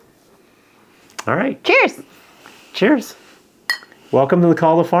All right. Cheers. Cheers. Welcome to the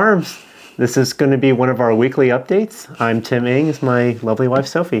Call to Farms. This is going to be one of our weekly updates. I'm Tim Ing. It's my lovely wife,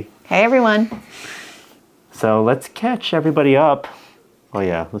 Sophie. Hey, everyone. So let's catch everybody up. Oh,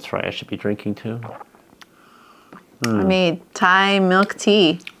 yeah, that's right. I should be drinking too. I made Thai milk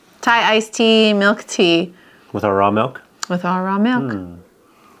tea. Thai iced tea, milk tea. With our raw milk? With our raw milk.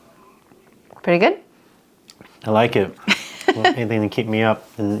 Pretty good? I like it. Well, anything to keep me up,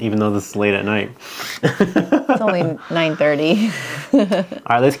 and even though this is late at night. It's only 9:30. All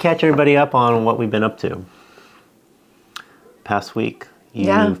right, let's catch everybody up on what we've been up to. Past week,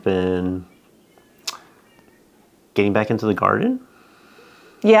 you've been getting back into the garden?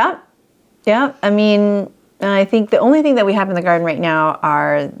 Yeah. I mean, I think the only thing that we have in the garden right now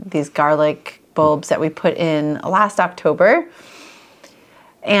are these garlic bulbs that we put in last October.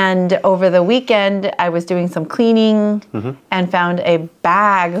 And over the weekend, I was doing some cleaning and found a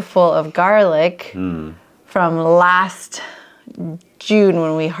bag full of garlic from last June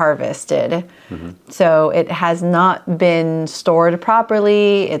when we harvested. So it has not been stored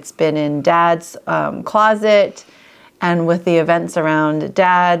properly. It's been in Dad's closet. And with the events around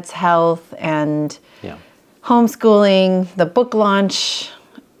Dad's health and homeschooling, the book launch,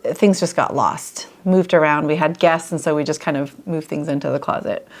 things just got lost, moved around. We had guests, and so we just kind of moved things into the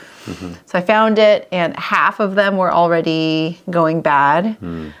closet. So I found it, and half of them were already going bad.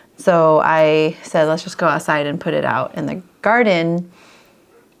 So I said, let's just go outside and put it out in the garden.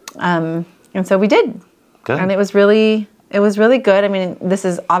 And so we did. Good. And it was really good. I mean, this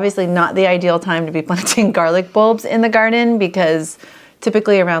is obviously not the ideal time to be planting garlic bulbs in the garden because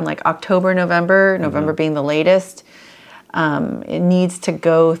typically around like October, November being the latest, it needs to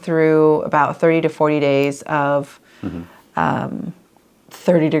go through about 30 to 40 days of 20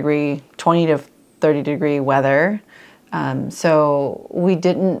 to 30 degree weather. So we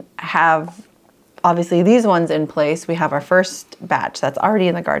didn't have, obviously, these ones in place. We have our first batch that's already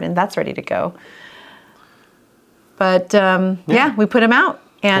in the garden. That's ready to go. But we put them out.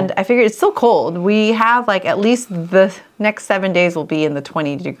 And I figured it's still cold. We have like at least the next 7 days will be in the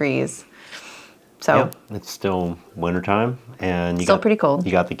 20 degrees. So it's still wintertime, and you still pretty cold.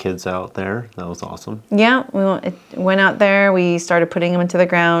 You got the kids out there. That was awesome. Yeah, we went out there. We started putting them into the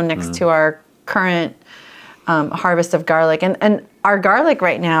ground next to our current harvest of garlic, and our garlic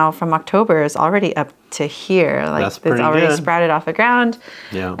right now from October is already up to here. Like That's pretty it's already good. sprouted off the ground.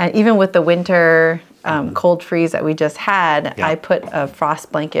 Yeah, and even with the winter cold freeze that we just had, I put a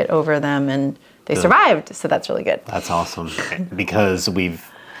frost blanket over them, and they survived. So that's really good. That's awesome because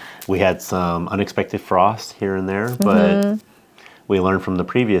we had some unexpected frost here and there, but we learned from the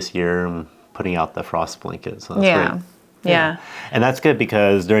previous year putting out the frost blanket. So that's great. Yeah. And that's good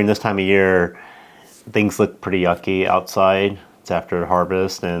because during this time of year, things look pretty yucky outside. It's after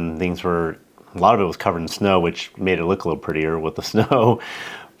harvest, and a lot of it was covered in snow, which made it look a little prettier with the snow.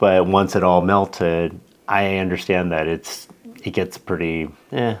 But once it all melted, I understand that it gets pretty,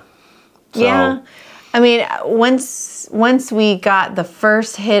 So, yeah. I mean, once we got the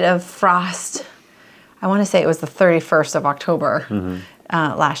first hit of frost, I want to say it was the 31st of October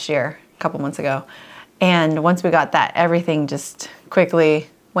last year, a couple months ago. And once we got that, everything just quickly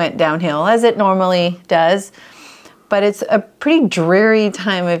went downhill, as it normally does. But it's a pretty dreary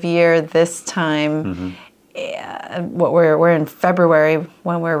time of year this time. We're in February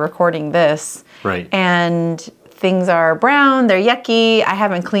when we're recording this. Right. And things are brown, they're yucky. I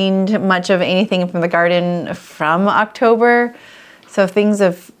haven't cleaned much of anything from the garden from October. So things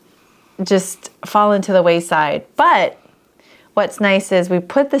have just fallen to the wayside. But what's nice is we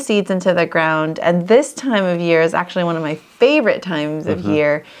put the seeds into the ground, and this time of year is actually one of my favorite times of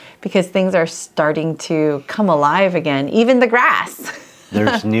year because things are starting to come alive again, even the grass.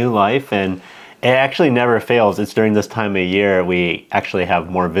 There's new life, and it actually never fails. It's during this time of year we actually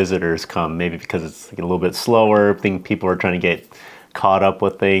have more visitors come, maybe because it's a little bit slower. I think people are trying to get caught up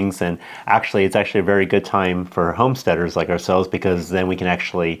with things, and actually it's actually a very good time for homesteaders like ourselves because then we can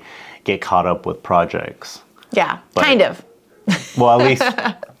actually get caught up with projects. Yeah, kind of. Well, at least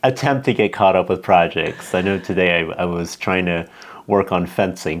attempt to get caught up with projects. I know today I was trying to work on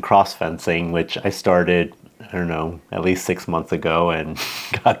fencing, cross fencing, which I started, I don't know, at least 6 months ago, and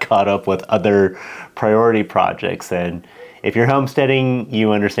got caught up with other priority projects. And if you're homesteading,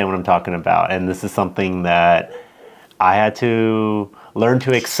 you understand what I'm talking about. And this is something that I had to learn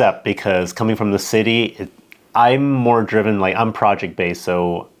to accept because coming from the city, I'm more driven, like I'm project based,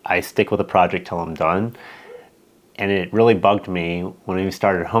 so I stick with a project till I'm done. And it really bugged me when we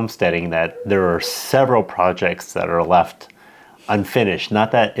started homesteading that there are several projects that are left unfinished.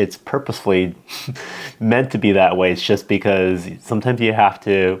 Not that it's purposefully meant to be that way. It's just because sometimes you have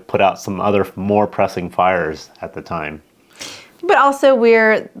to put out some other more pressing fires at the time. But also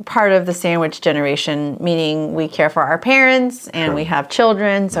we're part of the sandwich generation, meaning we care for our parents and we have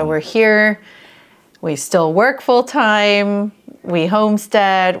children, so we're here. We still work full time. We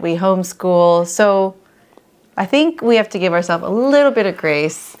homestead, we homeschool. So I think we have to give ourselves a little bit of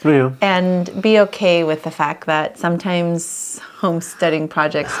grace and be okay with the fact that sometimes homesteading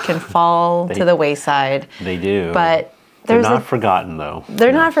projects can fall to the wayside. They do. But they're not forgotten, though.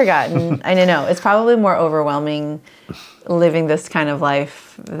 They're not forgotten. I know. It's probably more overwhelming living this kind of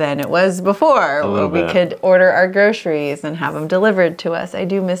life than it was before, where we could order our groceries and have them delivered to us. I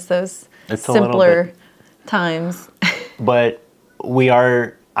do miss those simpler times. But we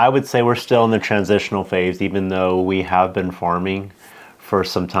are, I would say we're still in the transitional phase, even though we have been farming for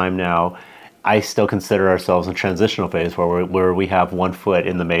some time now. I still consider ourselves in transitional phase where we have 1 foot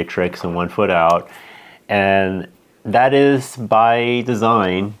in the matrix and 1 foot out. And that is by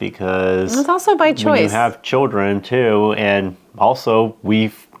design, because it's also by choice. When you have children too, and also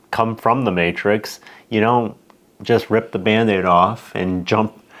we've come from the matrix, you don't just rip the Band-Aid off and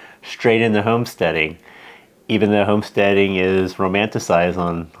jump straight into homesteading. Even though homesteading is romanticized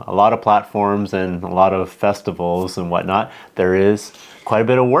on a lot of platforms and a lot of festivals and whatnot, there is quite a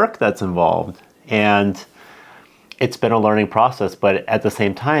bit of work that's involved. And it's been a learning process, but at the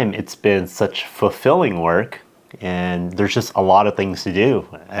same time, it's been such fulfilling work, and there's just a lot of things to do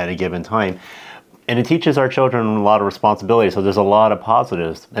at a given time. And it teaches our children a lot of responsibility, so there's a lot of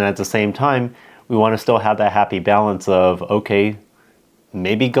positives. And at the same time, we want to still have that happy balance of, okay,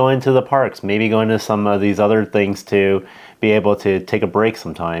 maybe going to the parks, maybe going to some of these other things to be able to take a break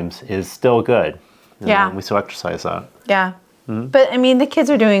sometimes is still good. We still exercise that. Yeah. But I mean, the kids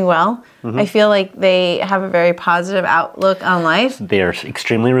are doing well. I feel like they have a very positive outlook on life. They are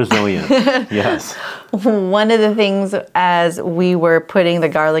extremely resilient. Yes. One of the things, as we were putting the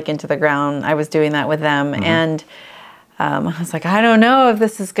garlic into the ground, I was doing that with them. And I was like, I don't know if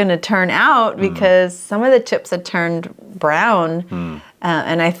this is going to turn out, because some of the tips had turned brown.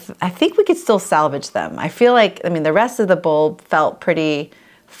 And I think we could still salvage them. I feel like, I mean, the rest of the bulb felt pretty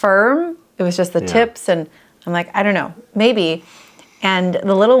firm. It was just the tips, and I'm like, I don't know, maybe. And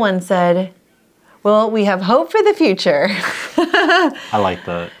the little one said, well, we have hope for the future. I like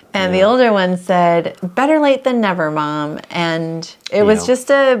that. And the older one said, better late than never, Mom. And it was just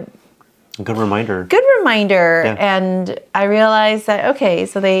a good reminder. Good reminder. And I realized that, okay,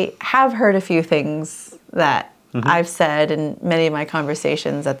 so they have heard a few things that I've said in many of my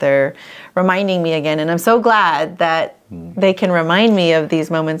conversations, that they're reminding me again. And I'm so glad that they can remind me of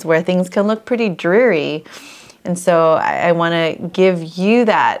these moments where things can look pretty dreary. And so I want to give you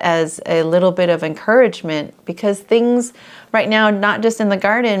that as a little bit of encouragement, because things right now, not just in the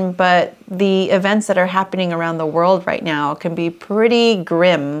garden, but the events that are happening around the world right now can be pretty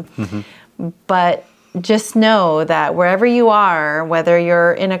grim. But just know that wherever you are, whether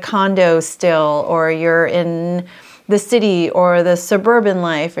you're in a condo still, or you're in the city or the suburban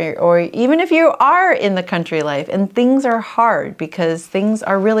life, or even if you are in the country life, and things are hard, because things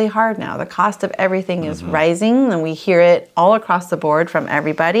are really hard now. The cost of everything is rising, and we hear it all across the board from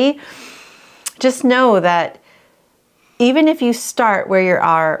everybody. Just know that even if you start where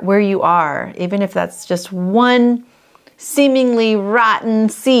you are, even if that's just one seemingly rotten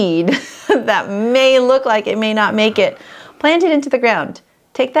seed that may look like it may not make it, plant it into the ground.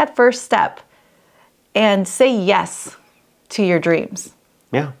 Take that first step and say yes to your dreams.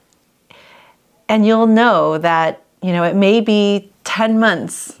 Yeah. And you'll know that, it may be 10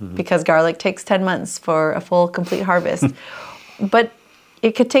 months, because garlic takes 10 months for a full, complete harvest. But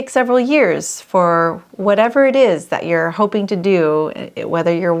it could take several years for whatever it is that you're hoping to do,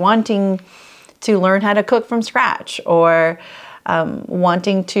 whether you're wanting to learn how to cook from scratch, or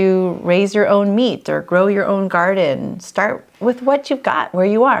wanting to raise your own meat or grow your own garden. Start with what you've got, where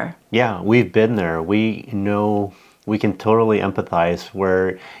you are. Yeah, we've been there. We know, we can totally empathize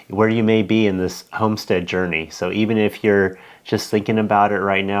where you may be in this homestead journey. So even if you're just thinking about it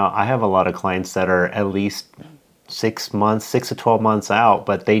right now, I have a lot of clients that are at least 6 to 12 months out,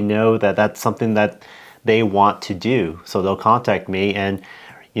 but they know that that's something that they want to do. So they'll contact me, and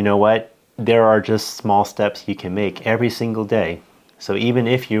you know what? There are just small steps you can make every single day. So even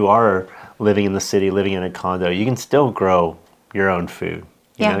if you are living in the city, living in a condo, you can still grow your own food.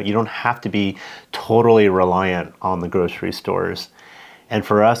 You don't have to be totally reliant on the grocery stores. And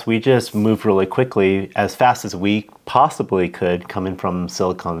for us, we just moved really quickly, as fast as we possibly could, coming from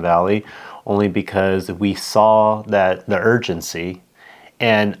Silicon Valley, only because we saw that the urgency,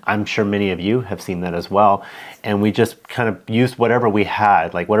 And I'm sure many of you have seen that as well. And we just kind of used whatever we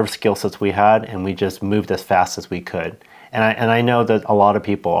had, like whatever skill sets we had, and we just moved as fast as we could. And I know that a lot of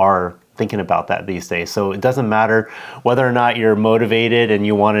people are thinking about that these days. So it doesn't matter whether or not you're motivated and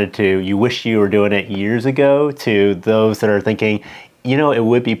you wish you were doing it years ago, to those that are thinking, it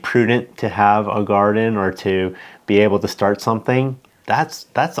would be prudent to have a garden or to be able to start something.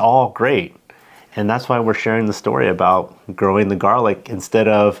 That's all great. And that's why we're sharing the story about growing the garlic, instead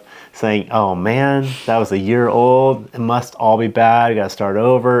of saying, oh man, that was a year old, it must all be bad, I gotta start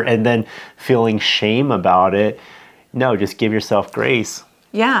over, and then feeling shame about it. No, just give yourself grace.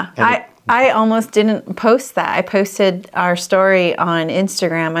 Yeah, I almost didn't post that. I posted our story on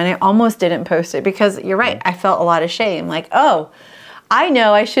Instagram, and I almost didn't post it because you're right, I felt a lot of shame. Like, oh, I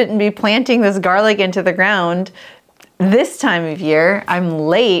know I shouldn't be planting this garlic into the ground this time of year. I'm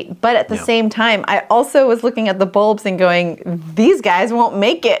late, but at the same time, I also was looking at the bulbs and going, these guys won't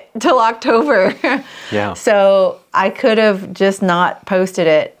make it till October. Yeah. So I could have just not posted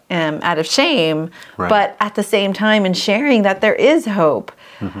it out of shame, but at the same time, in sharing that there is hope,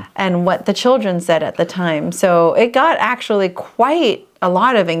 and what the children said at the time. So it got actually quite a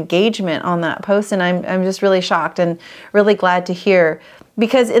lot of engagement on that post, and I'm just really shocked and really glad to hear,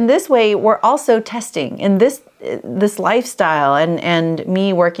 because in this way we're also testing in this lifestyle, and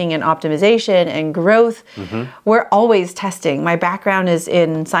me working in optimization and growth, we're always testing. My background is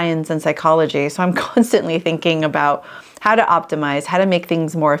in science and psychology, so I'm constantly thinking about how to optimize, how to make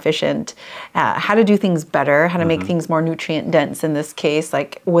things more efficient, how to do things better, how to make things more nutrient dense in this case,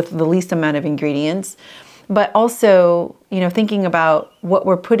 like with the least amount of ingredients. But also, thinking about what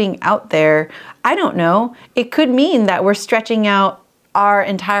we're putting out there. I don't know. It could mean that we're stretching out our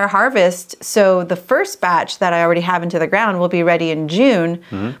entire harvest. So the first batch that I already have into the ground will be ready in June,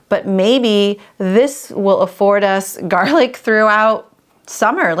 but maybe this will afford us garlic throughout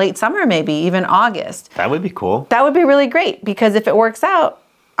summer, late summer, maybe even August. That would be cool. That would be really great, because if it works out,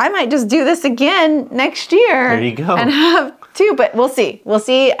 I might just do this again next year. There you go. And have two, but we'll see. We'll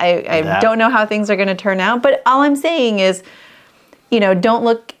see. I don't know how things are going to turn out, but all I'm saying is, don't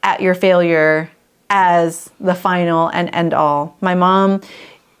look at your failure as the final and end all. My mom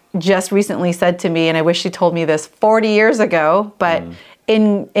just recently said to me, and I wish she told me this 40 years ago, but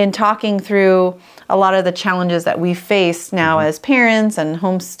in talking through a lot of the challenges that we face now as parents and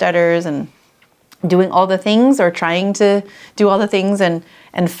homesteaders, and doing all the things, or trying to do all the things and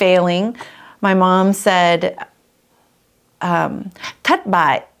failing, my mom said, thất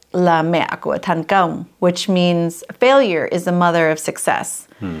bại là mẹ của thành công, which means failure is the mother of success.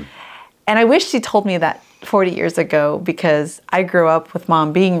 And I wish she told me that 40 years ago, because I grew up with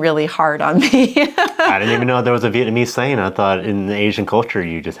mom being really hard on me. I didn't even know there was a Vietnamese saying. I thought in the Asian culture,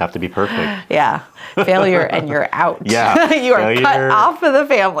 you just have to be perfect. Yeah. Failure and you're out. Yeah. You are cut off of the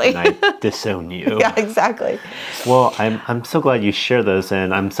family. And I disown you. Yeah, exactly. Well, I'm so glad you share this,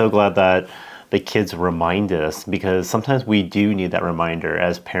 and I'm so glad that the kids remind us, because sometimes we do need that reminder.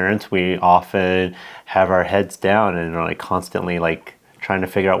 As parents, we often have our heads down and are constantly trying to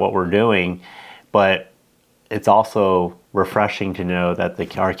figure out what we're doing. But it's also refreshing to know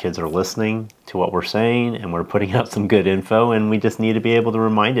that our kids are listening to what we're saying, and we're putting out some good info, and we just need to be able to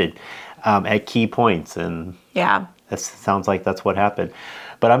remind it at key points. And yeah, it sounds like that's what happened.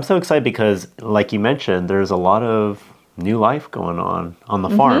 But I'm so excited because, like you mentioned, there's a lot of new life going on the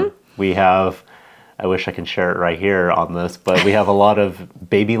farm. We have, I wish I can share it right here on this, but we have a lot of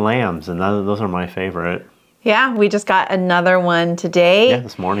baby lambs, and those are my favorite. Yeah, we just got another one today. Yeah,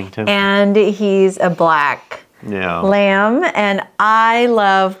 this morning too. And he's a black lamb, and I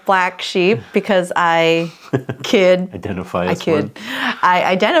love black sheep because I identify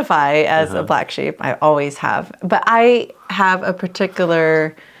as a black sheep. I always have. But I have a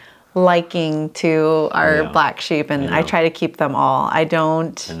particular liking to our black sheep, and I try to keep them all. I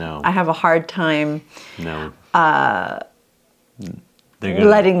have a hard time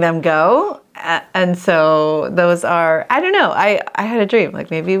letting them go. And so those are, I don't know, I had a dream,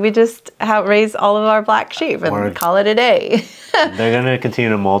 maybe we just raise all of our black sheep and call it a day. They're going to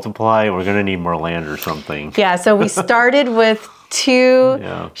continue to multiply. We're going to need more land or something. Yeah, so we started with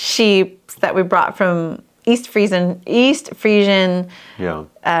two sheep that we brought from East Frisian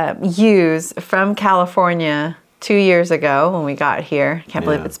ewes from California 2 years ago when we got here. Can't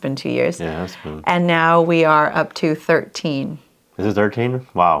believe it's been 2 years. Yeah, it's been. And now we are up to 13. Is it 13?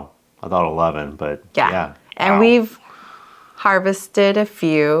 Wow. I thought 11, but yeah. And we've harvested a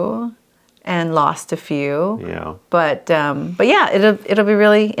few, and lost a few. Yeah. But yeah, it'll be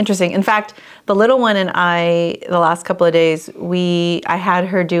really interesting. In fact, the little one and I, the last couple of days, I had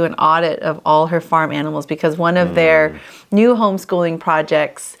her do an audit of all her farm animals because one of their new homeschooling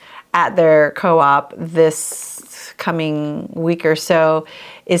projects at their co-op this coming week or so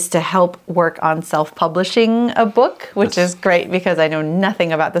is to help work on self-publishing a book, which is great because I know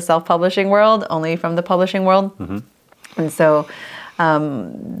nothing about the self-publishing world, only from the publishing world. And so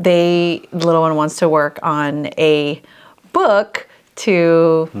the little one wants to work on a book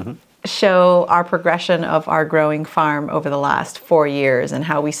to show our progression of our growing farm over the last 4 years and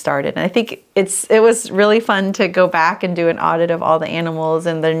how we started. And I think it was really fun to go back and do an audit of all the animals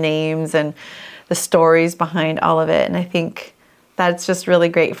and their names and the stories behind all of it. And I think that's just really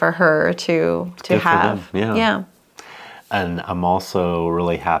great for her to have. Yeah. And I'm also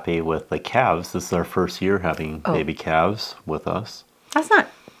really happy with the calves. This is our first year having baby calves with us.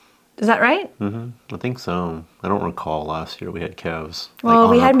 Is that right? I think so. I don't recall last year we had calves. Well,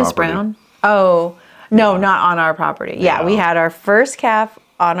 we had Miss Brown. Oh, no, not on our property. Yeah, we had our first calf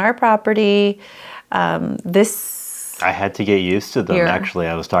on our property. I had to get used to them, actually.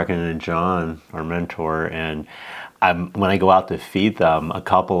 I was talking to John, our mentor, and when I go out to feed them, a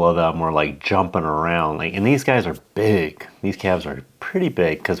couple of them were like jumping around. And these guys are big. These calves are pretty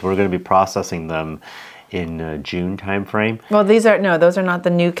big because we're going to be processing them in June timeframe. Well, those are not the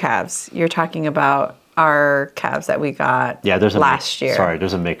new calves. You're talking about our calves that we got last year. Sorry,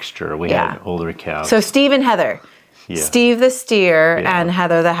 there's a mixture. We had older calves. So Steve and Heather. Yeah. Steve the steer and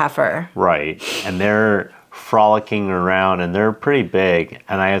Heather the heifer. Right. And they're frolicking around and they're pretty big.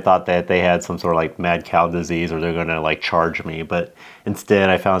 And I thought that they had some sort of like mad cow disease or they're going to like charge me. But instead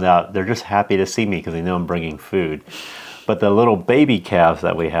I found out they're just happy to see me because they know I'm bringing food. But the little baby calves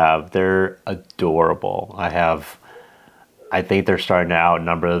that we have, they're adorable. I think they're starting to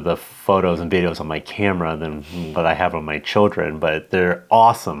outnumber the photos and videos on my camera than what I have on my children, but they're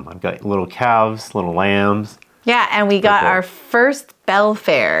awesome. I've got little calves, little lambs. Yeah, and we got our first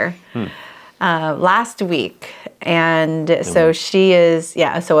Belfair last week. And so she is,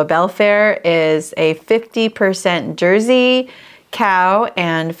 so a Belfair is a 50% Jersey cow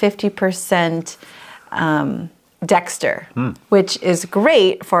and 50% Dexter, which is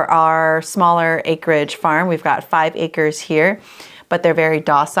great for our smaller acreage farm. We've got 5 acres here, but they're very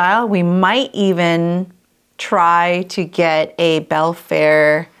docile. We might even try to get a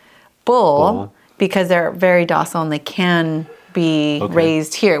Belfair bull because they're very docile and they can be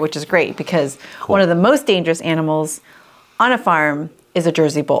raised here, which is great because one of the most dangerous animals on a farm is a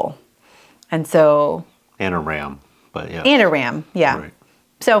Jersey bull. And so... And a ram, but yeah. And a ram, yeah. Right.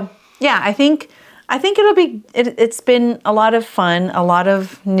 So, yeah, I think it's been a lot of fun, a lot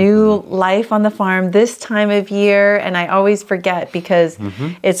of new life on the farm this time of year, and I always forget because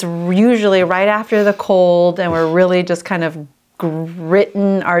it's usually right after the cold and we're really just kind of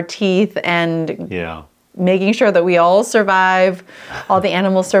gritting our teeth and making sure that we all survive, all the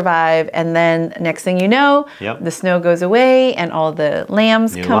animals survive, and then next thing you know, the snow goes away and all the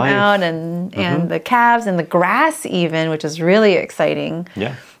lambs come out and the calves and the grass even, which is really exciting.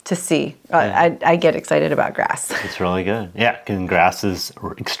 Yeah. To see. I get excited about grass. It's really good. Yeah, and grass is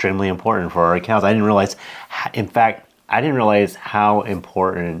extremely important for our cows. I didn't realize how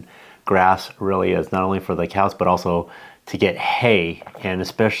important grass really is, not only for the cows, but also to get hay. And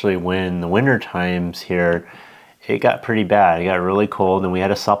especially when the winter times here, it got pretty bad. It got really cold and we had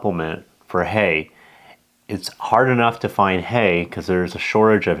a supplement for hay. It's hard enough to find hay because there's a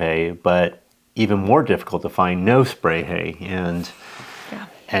shortage of hay, but even more difficult to find no spray hay.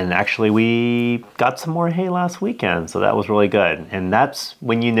 And actually, we got some more hay last weekend, so that was really good. And that's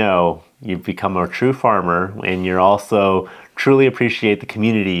when you know you've become a true farmer and you're also truly appreciate the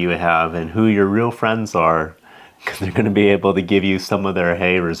community you have and who your real friends are, because they're going to be able to give you some of their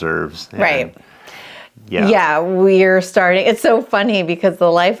hay reserves. Right. Yeah, we're starting. It's so funny because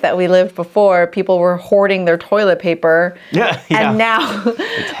the life that we lived before, people were hoarding their toilet paper. And now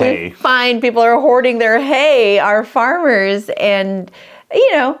we find people are hoarding their hay, our farmers, and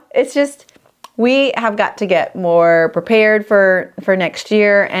it's just, we have got to get more prepared for next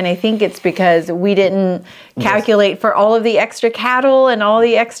year. And I think it's because we didn't calculate for all of the extra cattle and all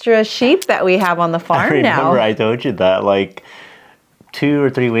the extra sheep that we have on the farm now. I remember I told you that like 2 or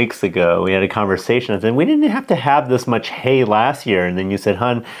 3 weeks ago, we had a conversation. I said, we didn't have to have this much hay last year. And then you said,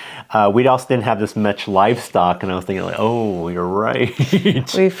 hon, we also didn't have this much livestock. And I was thinking like, oh, you're right.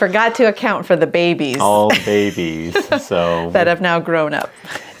 We forgot to account for the babies. All babies. So that have now grown up.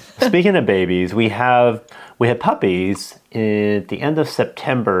 Speaking of babies, we had puppies at the end of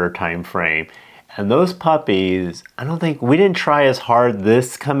September time frame. And those puppies, I don't think we didn't try as hard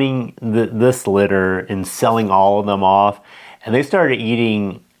this litter in selling all of them off, and they started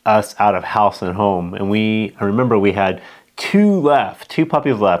eating us out of house and home. And I remember we had two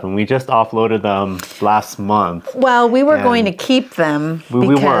puppies left, and we just offloaded them last month. Well, we were going to keep them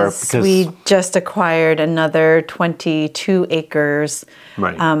because we just acquired another 22 acres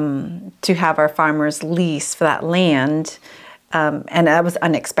right. To have our farmer's lease for that land. And that was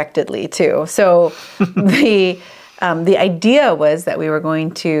unexpectedly too. So the idea was that we were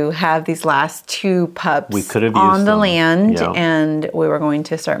going to have these last two pups on the land, and we were going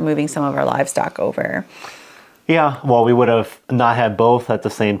to start moving some of our livestock over. Yeah, well, we would have not had both at the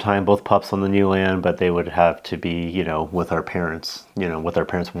same time, both pups on the new land, but they would have to be, with our parents,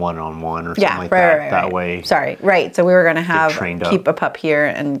 one-on-one or something like that. That way. Sorry, right. So we were going to keep a pup here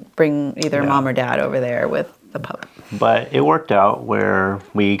and bring either mom or dad over there with the pup. But it worked out where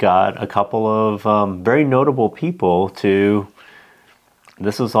we got a couple of very notable people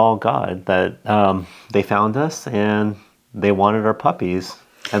this was all God, that they found us and they wanted our puppies.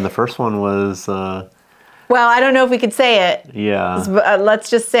 And the first one was... well, I don't know if we could say it. Yeah. Let's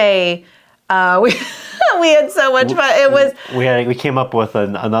just say we had so much fun. It was... We came up with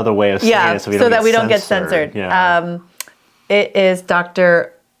another way of saying it so that we don't get censored. Yeah. It is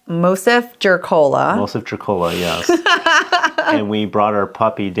Dr. Mosef Jercola. Mosef Jercola, yes. And we brought our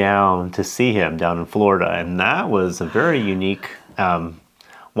puppy down to see him down in Florida. And that was a very unique,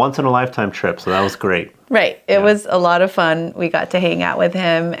 once-in-a-lifetime trip. So that was great. Right. It was a lot of fun. We got to hang out with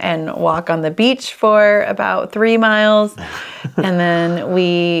him and walk on the beach for about 3 miles. And then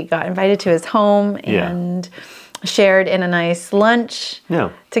we got invited to his home and shared in a nice lunch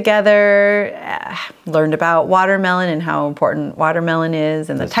together, learned about watermelon and how important watermelon is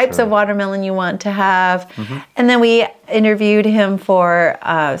and the types of watermelon you want to have. Mm-hmm. And then we interviewed him for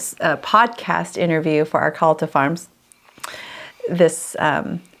a podcast interview for our Call to Farms, this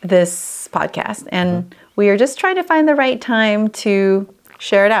podcast. And we are just trying to find the right time to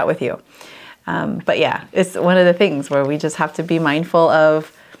share it out with you. But yeah, it's one of the things where we just have to be mindful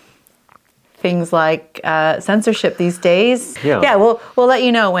of things like censorship these days. Yeah, we'll let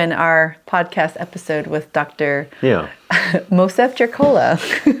you know when our podcast episode with Dr. Mosef Jercola.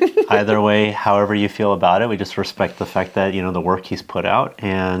 Either way, however you feel about it, we just respect the fact that, the work he's put out,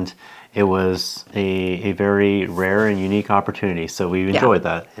 and it was a very rare and unique opportunity. So we enjoyed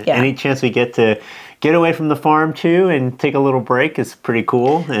that. Yeah. Any chance we get to get away from the farm too and take a little break is pretty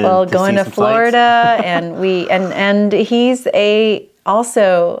cool. And going to Florida and he's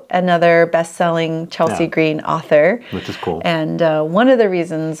also another best-selling Chelsea Green author. Which is cool. And one of the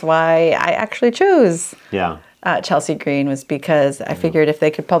reasons why I actually chose Chelsea Green was because I figured if they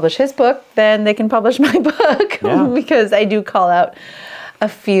could publish his book, then they can publish my book. Because I do call out a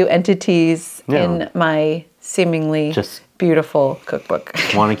few entities in my seemingly beautiful cookbook.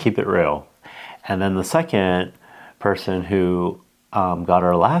 Want to keep it real. And then the second person who got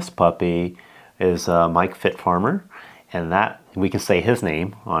our last puppy is Mike Fit Farmer. And that, we can say his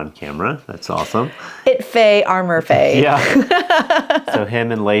name on camera. That's awesome. Itfay Armor Fay. Yeah. So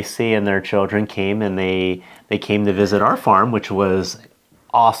him and Lacey and their children came, and they came to visit our farm, which was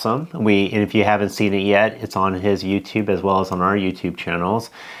awesome. And if you haven't seen it yet, it's on his YouTube as well as on our YouTube channels.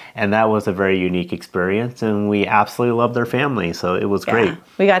 And that was a very unique experience, and we absolutely loved their family, so it was great.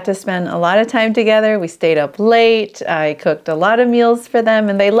 We got to spend a lot of time together. We stayed up late. I cooked a lot of meals for them,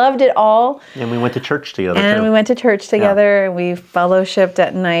 and they loved it all. And we went to church together, We went to church together. We fellowshipped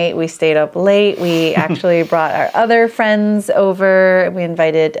at night. We stayed up late. We actually brought our other friends over. We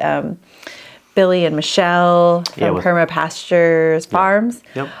invited Billy and Michelle from Perma Pastures Farms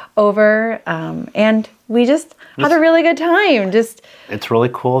over, and we just had a really good time. It's really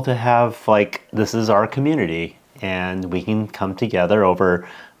cool to have, this is our community, and we can come together over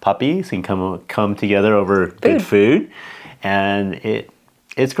puppies and come together over good food, and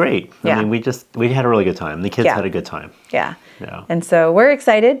it's great. I mean, we had a really good time. The kids had a good time. Yeah. And so we're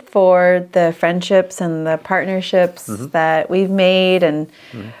excited for the friendships and the partnerships that we've made, and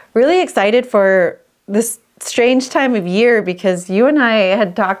really excited for this strange time of year, because you and I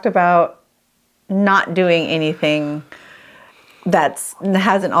had talked about not doing anything that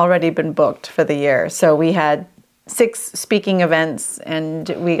hasn't already been booked for the year. So we had 6 speaking events, and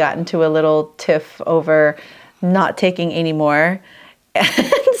we got into a little tiff over not taking any more.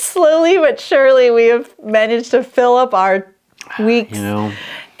 And slowly but surely we have managed to fill up our weeks.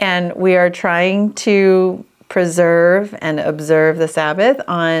 And we are trying to preserve and observe the Sabbath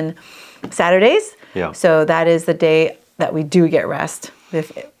on Saturdays. So that is the day that we do get rest.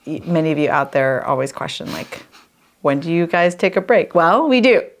 If many of you out there always question, when do you guys take a break? Well, we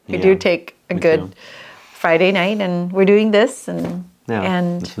do. We do take a Me good too. Friday night, and we're doing this, and Yeah,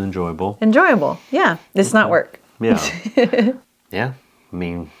 and it's enjoyable. enjoyable. Yeah, it's not work. Yeah. Yeah. I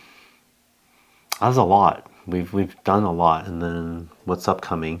mean, that was a lot. We've done a lot, and then what's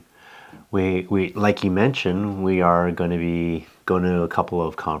upcoming? We like you mentioned, we are going to be going to a couple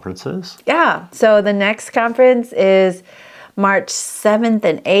of conferences. Yeah. So the next conference is March 7th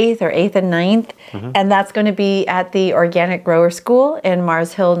and 8th, or 8th and 9th, and that's going to be at the Organic Grower School in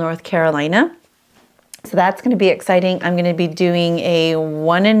Mars Hill, North Carolina. So that's going to be exciting. I'm going to be doing a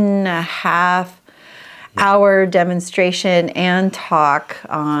 1.5-hour demonstration and talk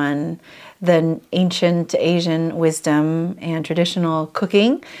on the ancient Asian wisdom and traditional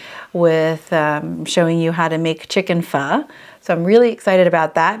cooking with showing you how to make chicken pho. So I'm really excited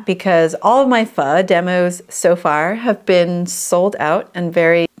about that because all of my pho demos so far have been sold out and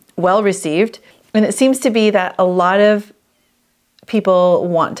very well received. And it seems to be that a lot of people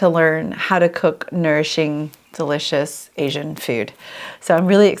want to learn how to cook nourishing, delicious Asian food. So I'm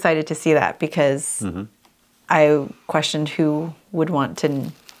really excited to see that because I questioned who would want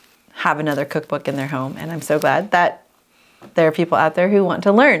to have another cookbook in their home. And I'm so glad that there are people out there who want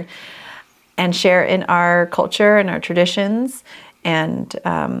to learn and share in our culture and our traditions and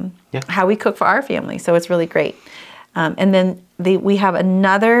how we cook for our family. So it's really great. And then we have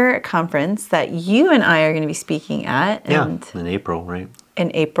another conference that you and I are going to be speaking at. And in April, right?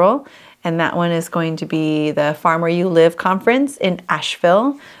 In April. And that one is going to be the Farm Where You Live conference in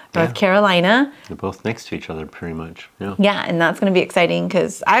Asheville, North Carolina. They're both next to each other pretty much. Yeah. Yeah, and that's going to be exciting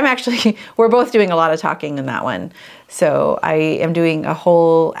because we're both doing a lot of talking in that one. So I am doing a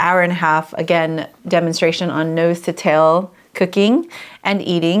whole hour and a half, again, demonstration on nose to tail cooking and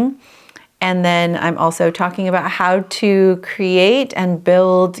eating. And then I'm also talking about how to create and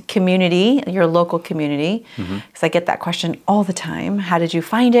build community, your local community. Because I get that question all the time. How did you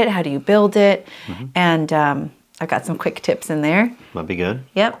find it? How do you build it? And I've got some quick tips in there. That'd be good.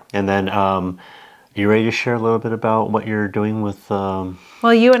 Yep. And then, you ready to share a little bit about what you're doing with Well,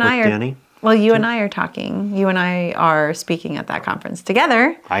 you and I are Danny? Well, you and I are talking. You and I are speaking at that conference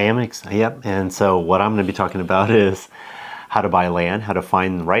together. I am excited. Yep. And so what I'm going to be talking about is how to buy land, how to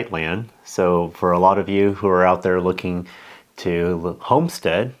find the right land. So for a lot of you who are out there looking to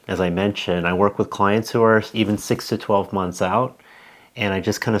homestead, as I mentioned, I work with clients who are even 6 to 12 months out, and I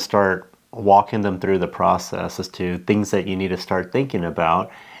just kind of start walking them through the process as to things that you need to start thinking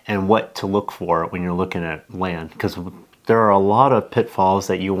about and what to look for when you're looking at land. Because there are a lot of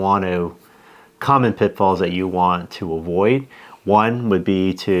common pitfalls that you want to avoid. One would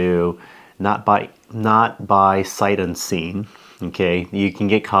be to not by sight unseen. Okay, you can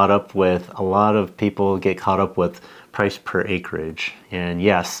get caught up with, a lot of people get caught up with price per acreage. And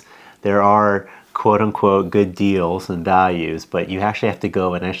yes, there are quote unquote good deals and values, but you actually have to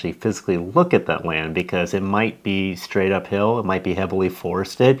go and actually physically look at that land because it might be straight uphill, it might be heavily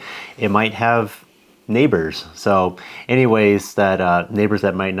forested, it might have neighbors. So anyways, that neighbors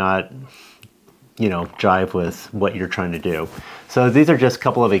that might not jive with what you're trying to do. So these are just a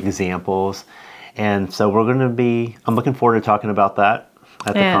couple of examples. And so I'm looking forward to talking about that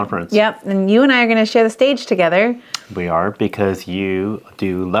at the conference. Yep, and you and I are going to share the stage together. We are, because you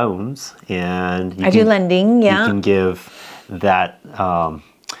do loans and I do lending, yeah. You can give that,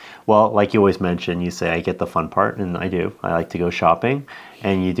 well, like you always mention, you say, I get the fun part, and I do. I like to go shopping,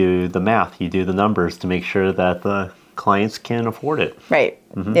 and you do the math, you do the numbers to make sure that the clients can afford it. Right.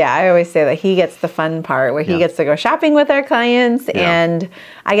 Yeah, I always say that he gets the fun part where he gets to go shopping with our clients, and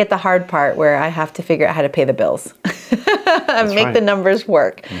I get the hard part where I have to figure out how to pay the bills and make the numbers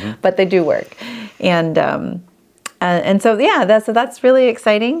work. But they do work. And so that's really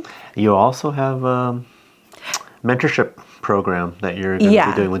exciting. You also have a mentorship program that you're going to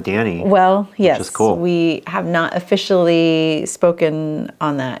be doing with Danny. Well, yes. Which is cool. We have not officially spoken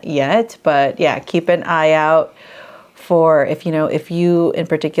on that yet, but yeah, keep an eye out for if you in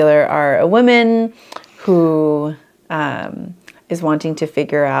particular are a woman who is wanting to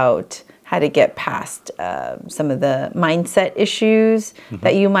figure out how to get past some of the mindset issues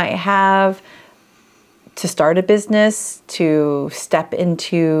that you might have to start a business, to step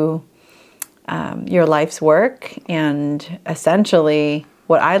into your life's work, and essentially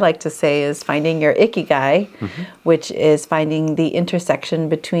what I like to say is finding your ikigai, which is finding the intersection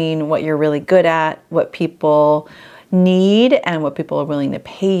between what you're really good at, what people need, and what people are willing to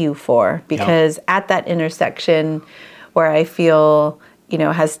pay you for. Because at that intersection where I feel,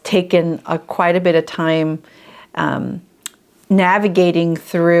 has taken quite a bit of time navigating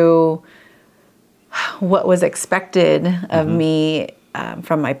through what was expected of me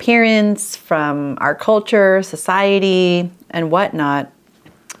from my parents, from our culture, society, and whatnot,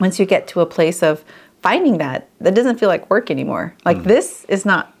 once you get to a place of finding that doesn't feel like work anymore. Like this is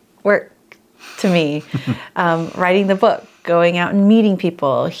not work to me. Writing the book, going out and meeting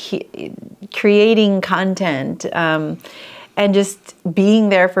people, creating content, and just being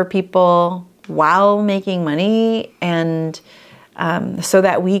there for people while making money, and so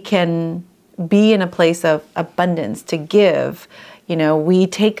that we can be in a place of abundance to give. You know, we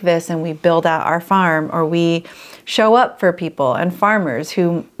take this and we build out our farm, or we show up for people and farmers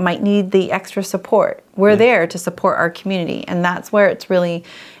who might need the extra support. We're there to support our community. And that's where it's really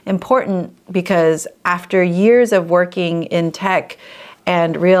important, because after years of working in tech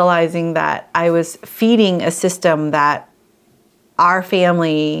and realizing that I was feeding a system that our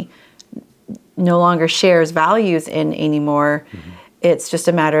family no longer shares values in anymore, it's just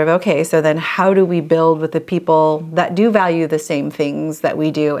a matter of, okay, so then how do we build with the people that do value the same things that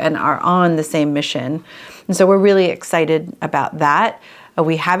we do and are on the same mission? And so we're really excited about that.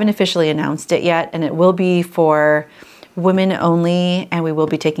 We haven't officially announced it yet, and it will be for women only, and we will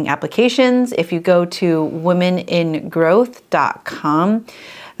be taking applications. If you go to womeningrowth.com,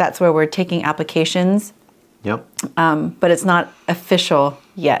 that's where we're taking applications. Yep. But it's not official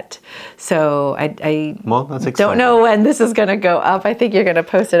yet. So I well, that's exciting. Don't know when this is going to go up. I think you're going to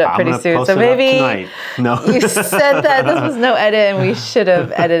post it up pretty soon. Post so maybe tonight. No. You said that this was no edit, and we should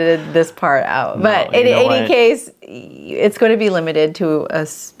have edited this part out. No, but in any case, it's going to be limited to a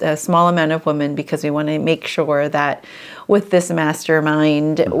small amount of women, because we want to make sure that with this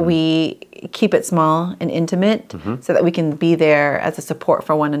mastermind, we keep it small and intimate, so that we can be there as a support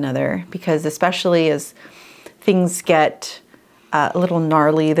for one another. Because especially as things get a little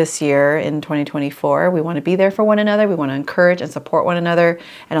gnarly this year in 2024, we want to be there for one another. We want to encourage and support one another,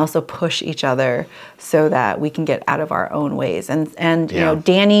 and also push each other so that we can get out of our own ways. And you know,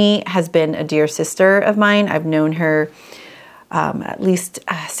 Dani has been a dear sister of mine. I've known her at least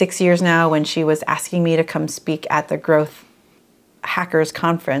 6 years now, when she was asking me to come speak at the Growth Hackers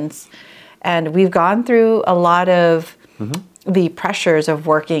Conference. And we've gone through a lot of the pressures of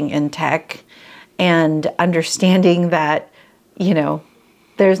working in tech, and understanding that, you know,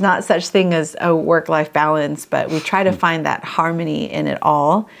 there's not such thing as a work-life balance, but we try to find that harmony in it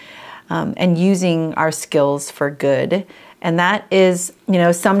all, and using our skills for good. And that is, you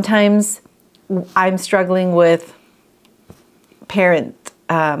know, sometimes I'm struggling with caring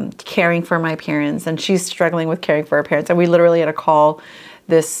for my parents, and she's struggling with caring for her parents. And we literally had a call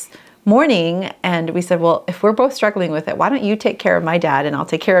this morning, and we said, well, if we're both struggling with it, why don't you take care of my dad and I'll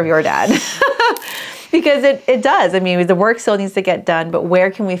take care of your dad? Because it does. I mean, the work still needs to get done, but where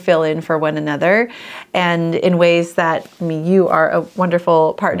can we fill in for one another? And in ways that, I mean, you are a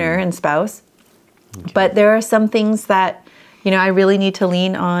wonderful partner and spouse, but there are some things that, you know, I really need to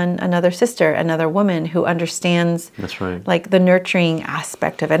lean on another sister, another woman who understands, that's right, like the nurturing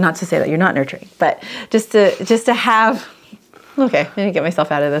aspect of it. Not to say that you're not nurturing, but just to have, okay, I'm gonna get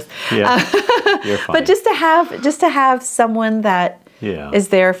myself out of this. Yeah, you're fine. But just to have someone that is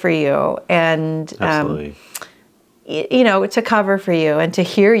there for you, and absolutely, you know, to cover for you and to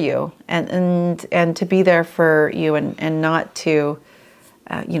hear you, and to be there for you, and not to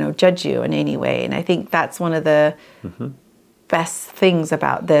you know, judge you in any way. And I think that's one of the best things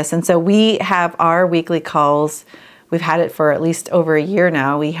about this. And so we have our weekly calls. We've had it for at least over a year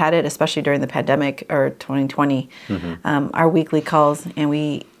now. We had it especially during the pandemic, or 2020, our weekly calls, and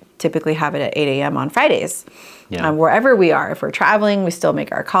we typically have it at 8 a.m. on Fridays. Wherever we are. If we're traveling, we still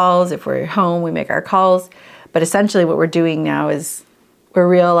make our calls. If we're home, we make our calls. But essentially what we're doing now is we're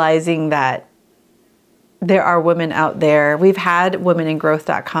realizing that there are women out there. We've had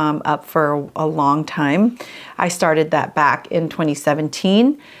womeningrowth.com up for a long time. I started that back in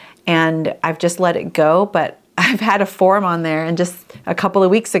 2017, and I've just let it go. But I've had a forum on there, and just a couple of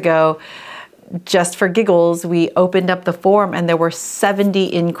weeks ago, just for giggles, we opened up the forum, and there were 70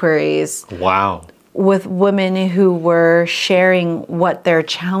 inquiries. Wow. With women who were sharing what their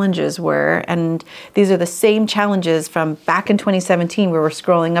challenges were. And these are the same challenges from back in 2017. We were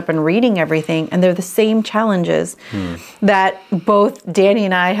scrolling up and reading everything, and they're the same challenges that both Dani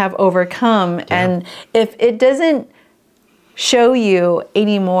and I have overcome. And if it doesn't show you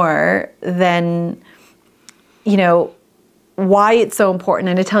anymore, then, you know, why it's so important.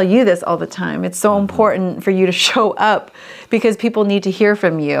 And I tell you this all the time. It's so important for you to show up, because people need to hear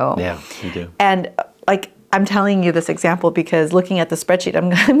from you. Yeah, you do. And like, I'm telling you this example because looking at the spreadsheet,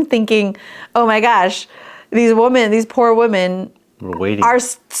 I'm thinking, oh my gosh, these poor women are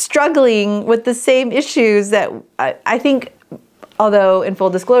struggling with the same issues that I think, although in full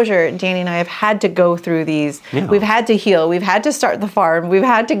disclosure, Dani and I have had to go through these. Yeah. We've had to heal. We've had to start the farm. We've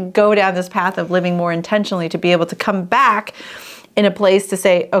had to go down this path of living more intentionally to be able to come back in a place to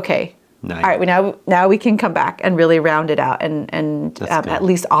say, okay, Nice. all right, now we can come back and really round it out and at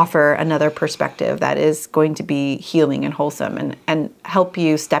least offer another perspective that is going to be healing and wholesome and help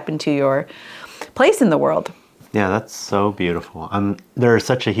you step into your place in the world. Yeah, that's so beautiful. There is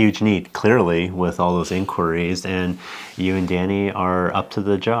such a huge need, clearly, with all those inquiries, and you and Danny are up to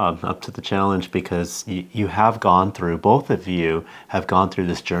the job, up to the challenge, because you have gone through, both of you have gone through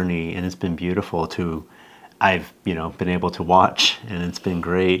this journey, and it's been beautiful to, I've, been able to watch, and it's been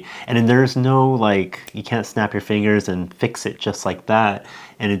great. And then there's no, you can't snap your fingers and fix it just like that.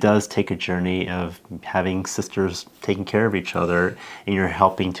 And it does take a journey of having sisters taking care of each other, and you're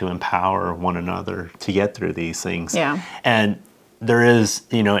helping to empower one another to get through these things. Yeah. And there is,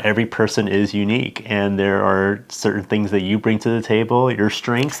 every person is unique, and there are certain things that you bring to the table, your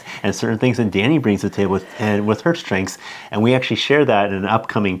strengths, and certain things that Danny brings to the table with her strengths. And we actually share that in an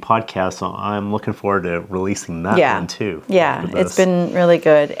upcoming podcast, so I'm looking forward to releasing that one too. Yeah, it's been really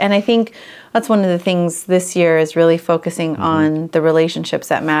good. And I think that's one of the things this year is really focusing on the relationships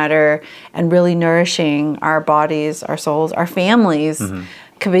that matter and really nourishing our bodies, our souls, our families,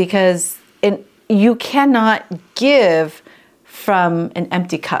 because you cannot give from an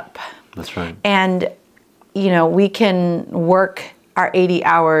empty cup. That's right. And, we can work our 80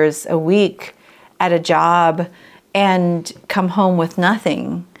 hours a week at a job and come home with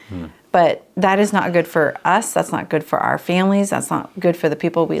nothing. But that is not good for us. That's not good for our families. That's not good for the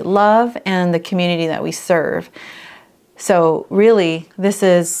people we love and the community that we serve. So really,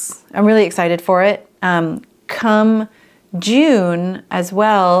 I'm really excited for it. Come June as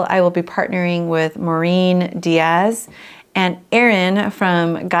well, I will be partnering with Maureen Diaz and Aaron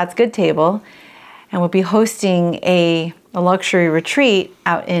from God's Good Table, and we'll be hosting a luxury retreat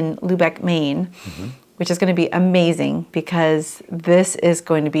out in Lubec, Maine, which is going to be amazing because this is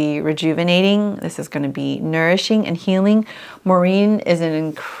going to be rejuvenating. This is going to be nourishing and healing. Maureen is an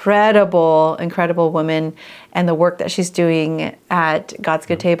incredible, incredible woman, and the work that she's doing at God's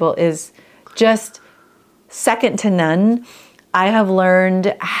Good Table is just second to none. I have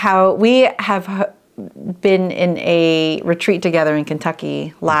learned how we have been in a retreat together in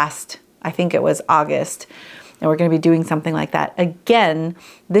Kentucky I think it was August, and we're going to be doing something like that again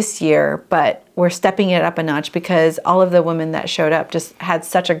this year, but we're stepping it up a notch because all of the women that showed up just had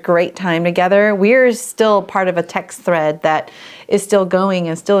such a great time together. We're still part of a text thread that is still going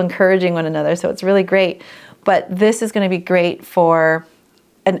and still encouraging one another, so it's really great. But this is going to be great for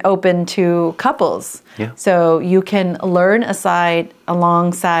and open to couples. Yeah. So you can learn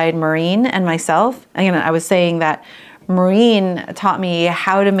alongside Maureen and myself. Again, I was saying that Maureen taught me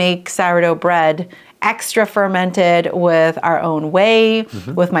how to make sourdough bread extra fermented with our own whey,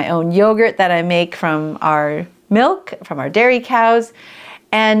 with my own yogurt that I make from our milk, from our dairy cows.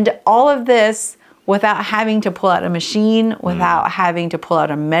 And all of this without having to pull out a machine, without having to pull out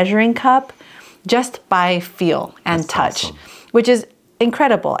a measuring cup, just by feel and touch, awesome. Which is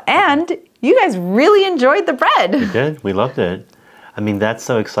incredible. And you guys really enjoyed the bread. We did. We loved it. I mean, that's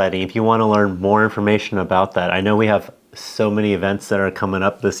so exciting. If you want to learn more information about that, I know we have so many events that are coming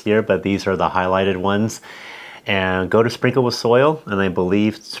up this year, but these are the highlighted ones. And go to Sprinkle with Soil, and I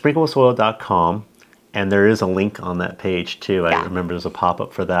believe sprinklewithsoil.com, and there is a link on that page too. I remember there's a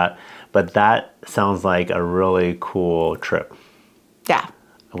pop-up for that. But that sounds like a really cool trip. Yeah.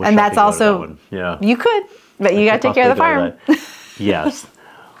 And that's also, you could, but you got to take care of the farm. Yes.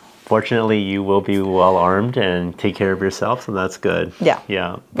 Fortunately, you will be well armed and take care of yourself, so that's good. Yeah.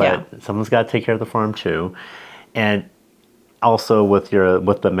 Yeah. But someone's got to take care of the farm too. And also with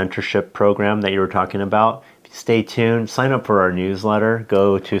the mentorship program that you were talking about, stay tuned. Sign up for our newsletter.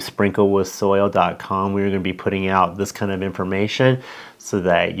 Go to sprinklewithsoil.com. We're going to be putting out this kind of information so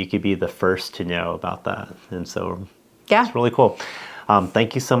that you could be the first to know about that. And so it's really cool.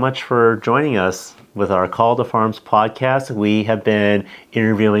 Thank you so much for joining us with our Call to Farms podcast. We have been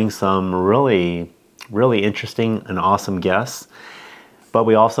interviewing some really, really interesting and awesome guests, but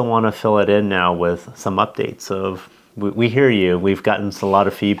we also want to fill it in now with some updates of, we hear you, we've gotten a lot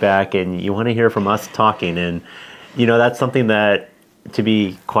of feedback, and you want to hear from us talking. And, that's something that, to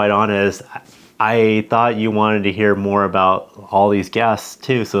be quite honest, I thought you wanted to hear more about all these guests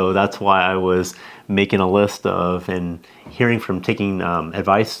too. So that's why I was making a list of and taking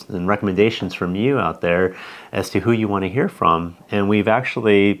advice and recommendations from you out there as to who you want to hear from. And we've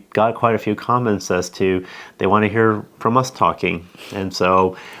actually got quite a few comments as to they want to hear from us talking. And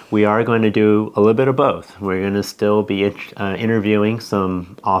so we are going to do a little bit of both. We're going to still be interviewing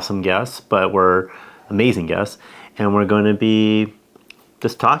some awesome guests, but we're amazing guests. And we're going to be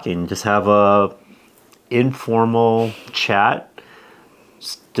just talking, just have a informal chat,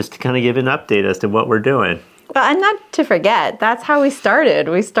 just to kind of give an update as to what we're doing. Well, and not to forget, that's how we started.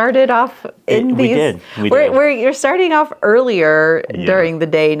 We started off in We these. did. We did. You're starting off earlier Yeah. during the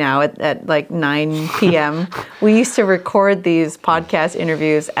day now at like 9 p.m. We used to record these podcast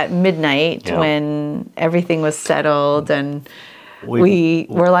interviews at midnight Yeah. when everything was settled, and We- we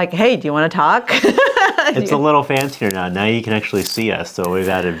were like, "Hey, do you want to talk?" It's a little fancier now. Now you can actually see us, so we've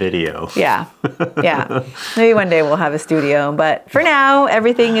added video. Yeah, yeah. Maybe one day we'll have a studio, but for now,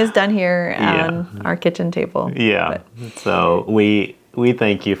 everything is done here on our kitchen table. Yeah. So we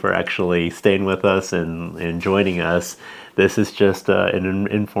thank you for actually staying with us and joining us. This is just an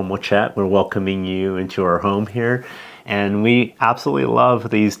informal chat. We're welcoming you into our home here, and we absolutely love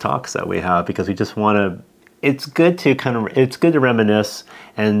these talks that we have because we just want to. It's good to reminisce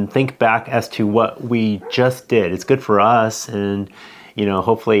and think back as to what we just did. It's good for us, and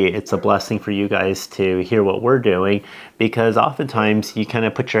hopefully it's a blessing for you guys to hear what we're doing, because oftentimes you kind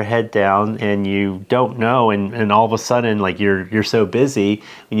of put your head down and you don't know, and all of a sudden, like, you're so busy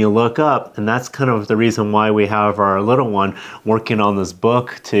and you look up, and that's kind of the reason why we have our little one working on this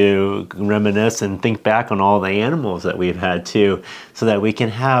book to reminisce and think back on all the animals that we've had too, so that we can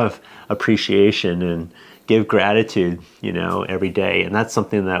have appreciation and give gratitude, every day. And that's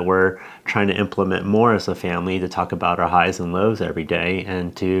something that we're trying to implement more as a family, to talk about our highs and lows every day,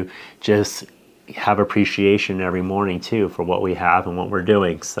 and to just have appreciation every morning too for what we have and what we're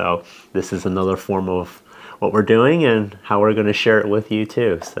doing. So this is another form of what we're doing and how we're going to share it with you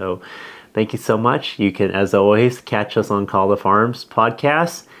too. So thank you so much. You can, as always, catch us on Call the Farms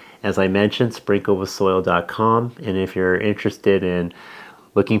podcast. As I mentioned, sprinklewithsoil.com. And if you're interested in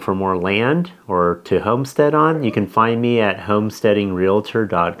looking for more land or to homestead on, you can find me at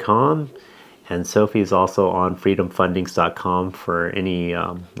homesteadingrealtor.com. And Sophie's also on freedomfundings.com for any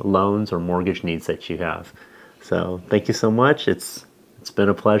loans or mortgage needs that you have. So thank you so much. It's been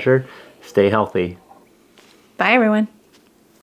a pleasure. Stay healthy. Bye, everyone.